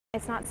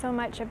It's not so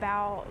much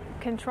about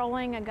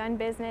controlling a gun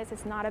business,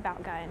 it's not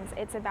about guns,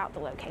 it's about the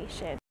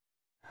location.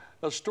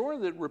 A store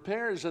that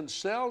repairs and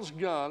sells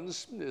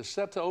guns is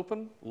set to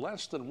open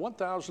less than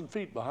 1,000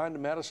 feet behind the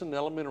Madison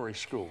Elementary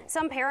School.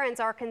 Some parents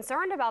are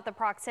concerned about the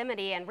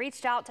proximity and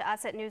reached out to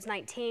us at News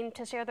 19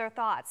 to share their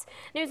thoughts.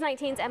 News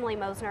 19's Emily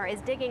Mosner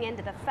is digging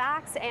into the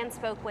facts and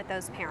spoke with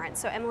those parents.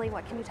 So Emily,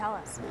 what can you tell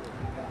us?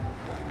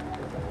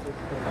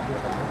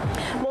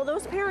 Well,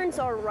 those parents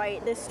are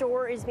right. This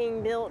store is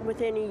being built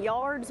within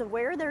yards of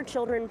where their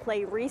children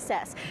play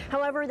recess.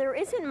 However, there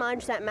isn't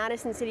much that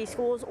Madison City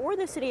Schools or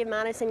the City of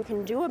Madison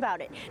can do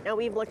about it. Now,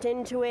 we've looked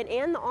into it,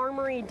 and the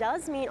Armory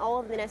does meet all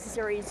of the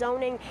necessary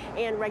zoning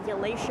and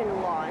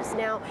regulation laws.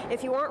 Now,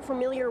 if you aren't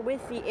familiar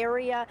with the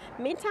area,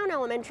 Midtown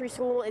Elementary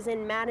School is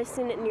in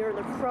Madison near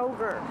the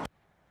Kroger.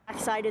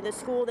 Side of the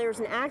school,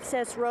 there's an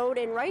access road,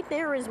 and right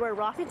there is where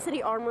Rocket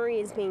City Armory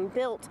is being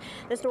built.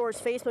 The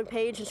store's Facebook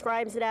page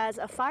describes it as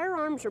a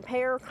firearms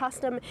repair,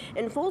 custom,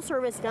 and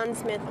full-service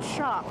gunsmith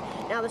shop.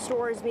 Now, the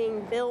store is being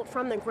built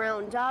from the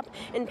ground up,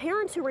 and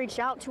parents who reached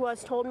out to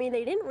us told me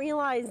they didn't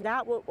realize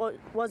that what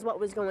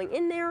was going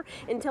in there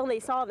until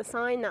they saw the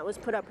sign that was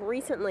put up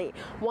recently.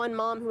 One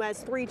mom who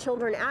has 3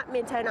 children at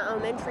Midtown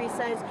Elementary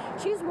says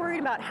she's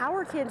worried about how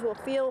her kids will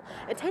feel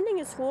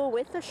attending a school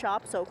with the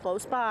shop so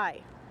close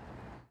by.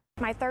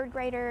 My 3rd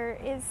grader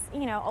is, a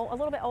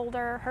little bit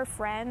older. Her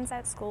friends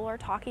at school are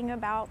talking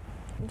about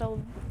the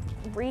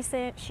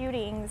recent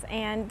shootings,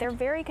 and they're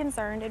very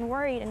concerned and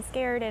worried and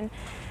scared. And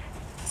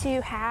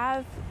to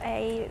have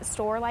a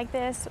store like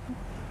this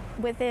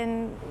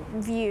within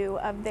view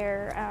of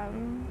their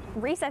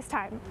recess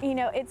time,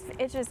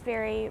 it's just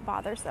very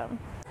bothersome.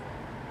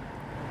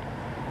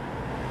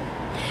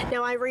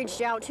 Now, I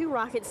reached out to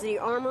Rocket City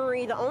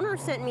Armory. The owner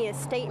sent me a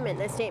statement.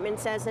 The statement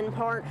says, in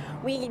part,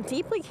 "We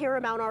deeply care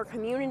about our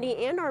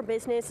community and our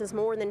business as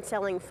more than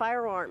selling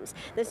firearms."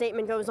 The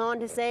statement goes on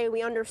to say,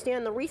 "We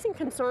understand the recent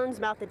concerns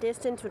about the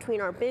distance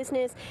between our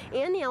business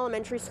and the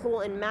elementary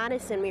school in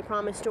Madison. We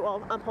promise to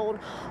uphold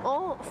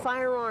all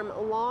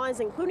firearm laws,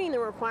 including the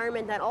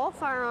requirement that all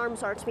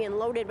firearms are to be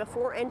unloaded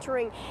before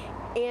entering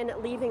and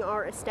leaving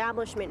our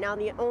establishment." Now,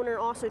 the owner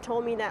also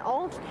told me that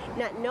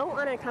no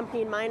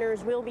unaccompanied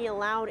minors will be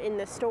allowed in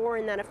the store,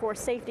 and that, of course,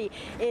 safety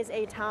is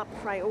a top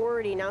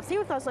priority. Now, stay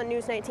with us on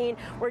News 19.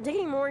 We're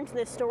digging more into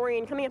this story,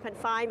 and coming up at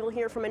 5, you'll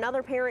hear from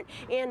another parent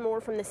and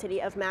more from the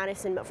City of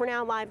Madison. But for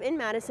now, live in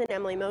Madison,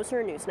 Emily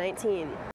Mosner, News 19.